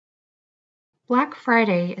Black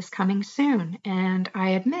Friday is coming soon, and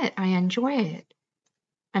I admit I enjoy it.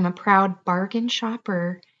 I'm a proud bargain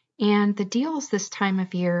shopper, and the deals this time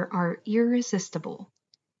of year are irresistible.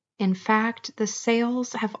 In fact, the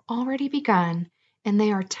sales have already begun, and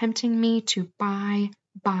they are tempting me to buy,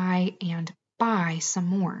 and buy some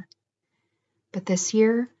more. But this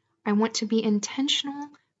year, I want to be intentional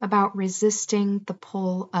about resisting the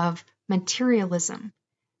pull of materialism.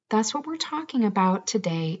 That's what we're talking about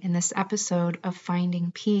today in this episode of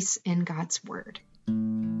Finding Peace in God's Word.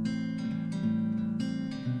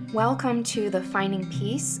 Welcome to the Finding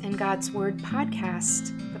Peace in God's Word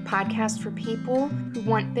podcast, the podcast for people who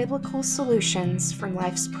want biblical solutions for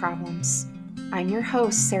life's problems. I'm your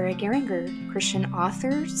host, Sarah Geringer, Christian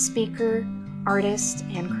author, speaker, artist,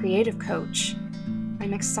 and creative coach.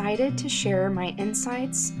 I'm excited to share my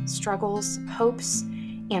insights, struggles, hopes,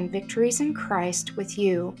 and victories in Christ with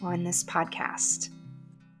you on this podcast.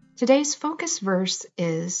 Today's focus verse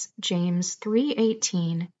is James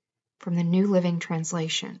 3:18 from the New Living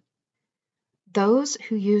Translation. Those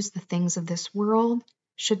who use the things of this world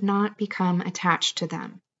should not become attached to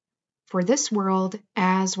them, for this world,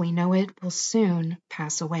 as we know it, will soon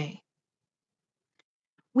pass away.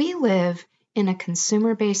 We live in a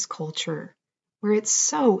consumer-based culture where it's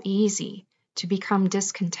so easy to become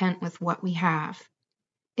discontent with what we have.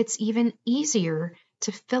 It's even easier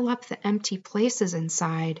to fill up the empty places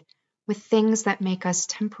inside with things that make us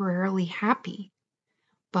temporarily happy.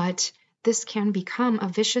 But this can become a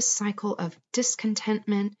vicious cycle of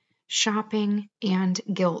discontentment, shopping, and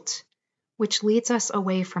guilt, which leads us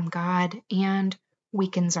away from God and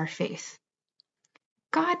weakens our faith.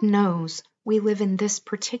 God knows we live in this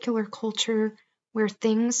particular culture where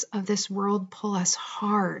things of this world pull us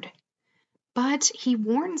hard. But he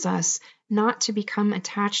warns us not to become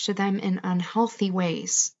attached to them in unhealthy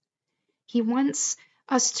ways. He wants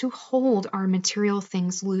us to hold our material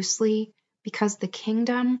things loosely because the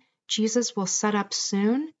kingdom Jesus will set up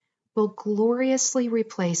soon will gloriously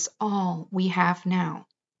replace all we have now.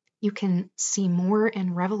 You can see more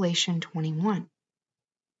in Revelation 21.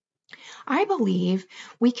 I believe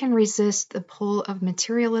we can resist the pull of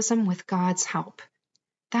materialism with God's help.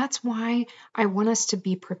 That's why I want us to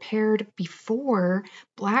be prepared before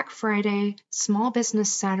Black Friday, Small Business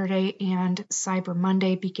Saturday, and Cyber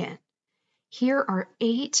Monday begin. Here are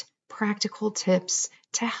 8 practical tips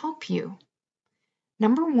to help you.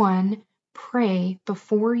 Number 1, pray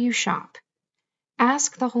before you shop.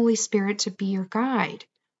 Ask the Holy Spirit to be your guide,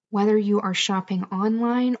 whether you are shopping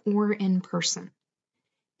online or in person.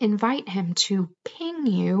 Invite Him to ping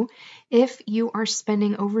you if you are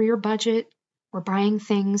spending over your budget or buying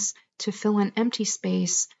things to fill an empty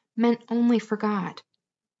space meant only for God.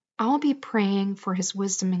 I'll be praying for His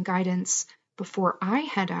wisdom and guidance before I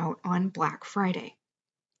head out on Black Friday.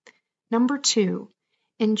 Number 2,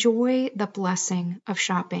 enjoy the blessing of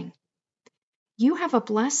shopping. You have a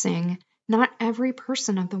blessing not every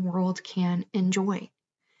person of the world can enjoy.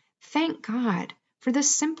 Thank God for the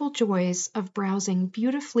simple joys of browsing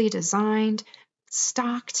beautifully designed,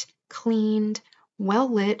 stocked, cleaned,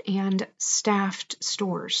 well-lit and staffed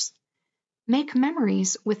stores. Make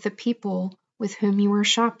memories with the people with whom you are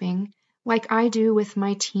shopping, like I do with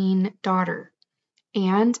my teen daughter.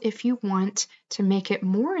 And if you want to make it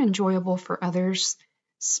more enjoyable for others,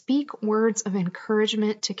 speak words of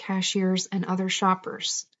encouragement to cashiers and other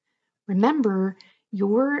shoppers. Remember,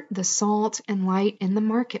 you're the salt and light in the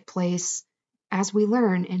marketplace, as we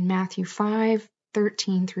learn in Matthew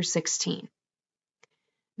 5:13 through 16.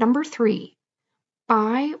 Number 3,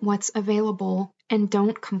 buy what's available and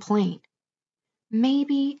don't complain.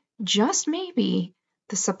 Maybe, just maybe,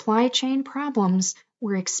 the supply chain problems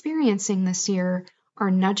we're experiencing this year are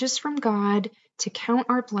nudges from God to count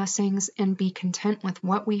our blessings and be content with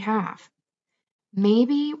what we have.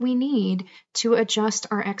 Maybe we need to adjust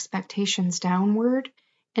our expectations downward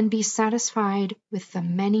and be satisfied with the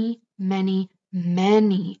many, many,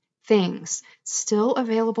 many things still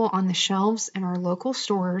available on the shelves in our local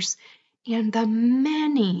stores and the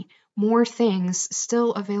many more things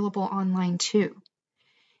still available online too.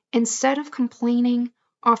 Instead of complaining,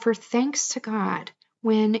 offer thanks to God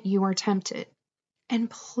when you are tempted. And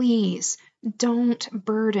please don't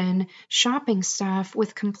burden shopping staff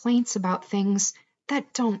with complaints about things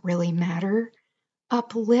that don't really matter.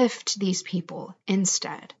 Uplift these people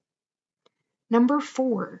instead. Number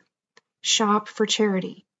 4, shop for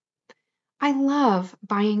charity. I love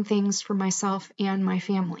buying things for myself and my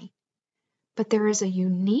family, but there is a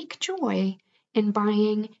unique joy in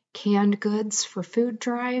buying canned goods for food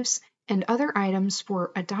drives and other items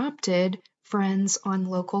for adopted friends on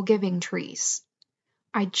local giving trees.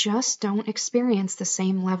 I just don't experience the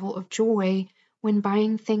same level of joy when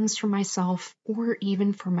buying things for myself or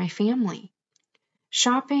even for my family.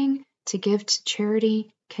 Shopping to give to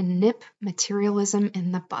charity can nip materialism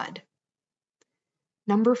in the bud.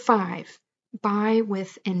 Number 5, buy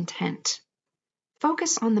with intent.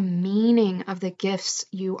 Focus on the meaning of the gifts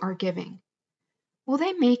you are giving. Will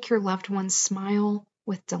they make your loved ones smile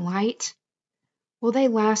with delight? Will they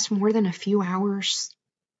last more than a few hours?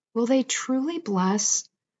 Will they truly bless,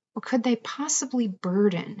 or could they possibly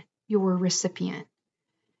burden your recipient?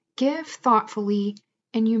 Give thoughtfully,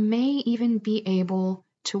 and you may even be able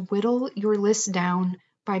to whittle your list down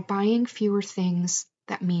by buying fewer things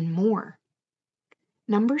that mean more.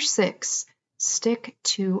 Number 6, stick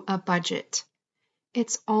to a budget.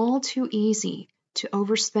 It's all too easy to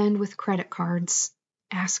overspend with credit cards.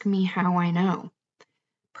 Ask me how I know.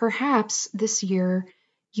 Perhaps this year,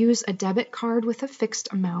 use a debit card with a fixed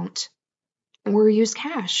amount, or use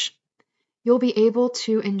cash. You'll be able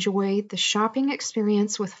to enjoy the shopping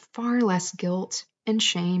experience with far less guilt and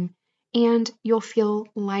shame, and you'll feel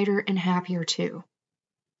lighter and happier too.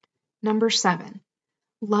 Number 7,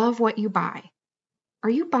 love what you buy. Are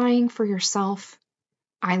you buying for yourself?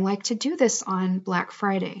 I like to do this on Black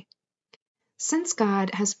Friday. Since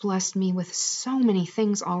God has blessed me with so many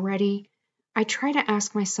things already, I try to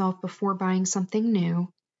ask myself before buying something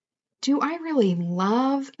new, do I really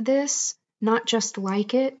love this, not just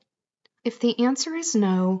like it? If the answer is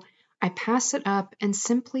no, I pass it up and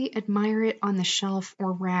simply admire it on the shelf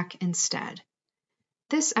or rack instead.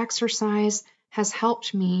 This exercise has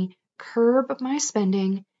helped me curb my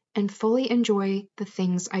spending and fully enjoy the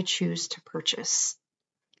things I choose to purchase.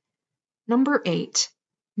 Number 8,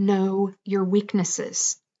 know your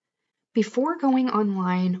weaknesses. Before going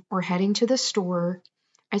online or heading to the store,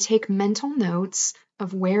 I take mental notes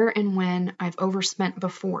of where and when I've overspent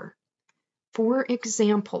before. For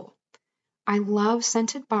example, I love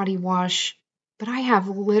scented body wash, but I have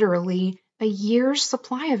literally a year's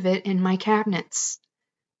supply of it in my cabinets.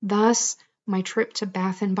 Thus, my trip to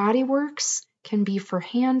Bath & Body Works can be for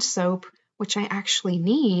hand soap, which I actually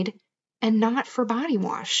need, and not for body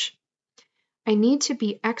wash. I need to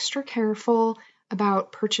be extra careful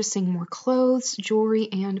about purchasing more clothes, jewelry,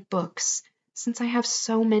 and books, since I have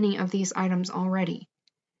so many of these items already.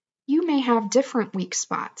 You may have different weak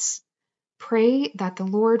spots. Pray that the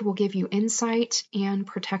Lord will give you insight and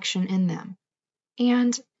protection in them.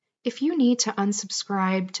 And if you need to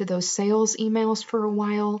unsubscribe to those sales emails for a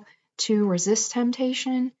while to resist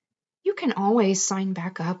temptation, you can always sign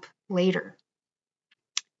back up later.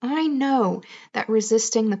 I know that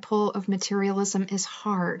resisting the pull of materialism is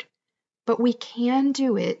hard, but we can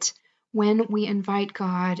do it when we invite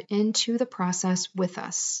God into the process with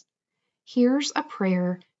us. Here's a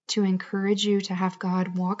prayer to encourage you to have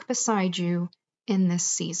God walk beside you in this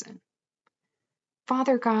season.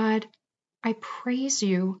 Father God, I praise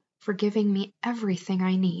you for giving me everything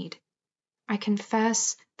I need. I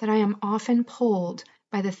confess that I am often pulled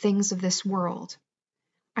by the things of this world.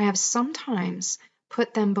 I have sometimes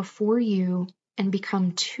put them before you and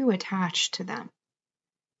become too attached to them.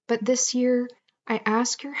 But this year, I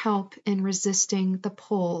ask your help in resisting the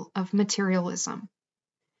pull of materialism.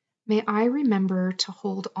 May I remember to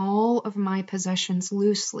hold all of my possessions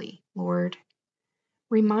loosely, Lord.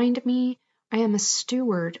 Remind me I am a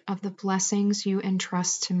steward of the blessings you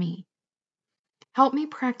entrust to me. Help me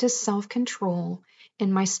practice self-control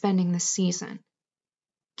in my spending this season.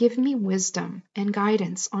 Give me wisdom and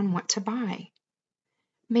guidance on what to buy.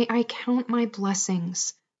 May I count my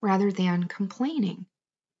blessings rather than complaining.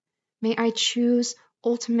 May I choose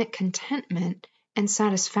ultimate contentment and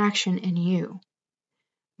satisfaction in you.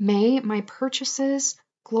 May my purchases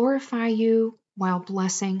glorify you while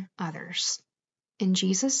blessing others. In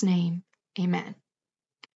Jesus' name, amen.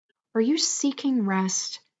 Are you seeking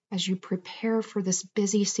rest as you prepare for this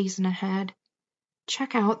busy season ahead?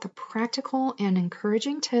 Check out the practical and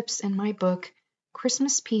encouraging tips in my book,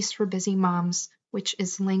 Christmas Peace for Busy Moms, which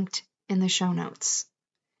is linked in the show notes.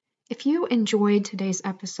 If you enjoyed today's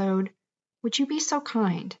episode, would you be so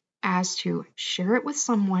kind as to share it with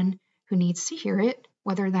someone who needs to hear it,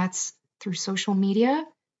 whether that's through social media,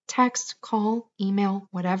 text, call, email,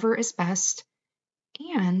 whatever is best,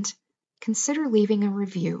 and consider leaving a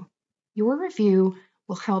review. Your review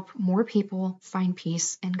will help more people find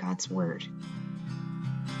peace in God's Word.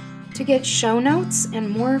 To get show notes and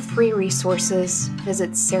more free resources,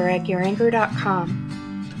 visit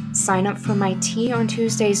sarahgeringer.com. Sign up for my Tea on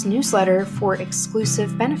Tuesdays newsletter for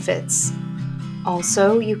exclusive benefits.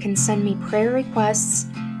 Also, you can send me prayer requests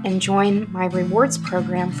and join my rewards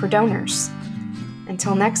program for donors.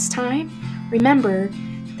 Until next time, remember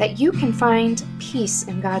that you can find peace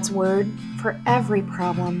in God's Word for every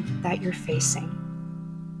problem that you're facing.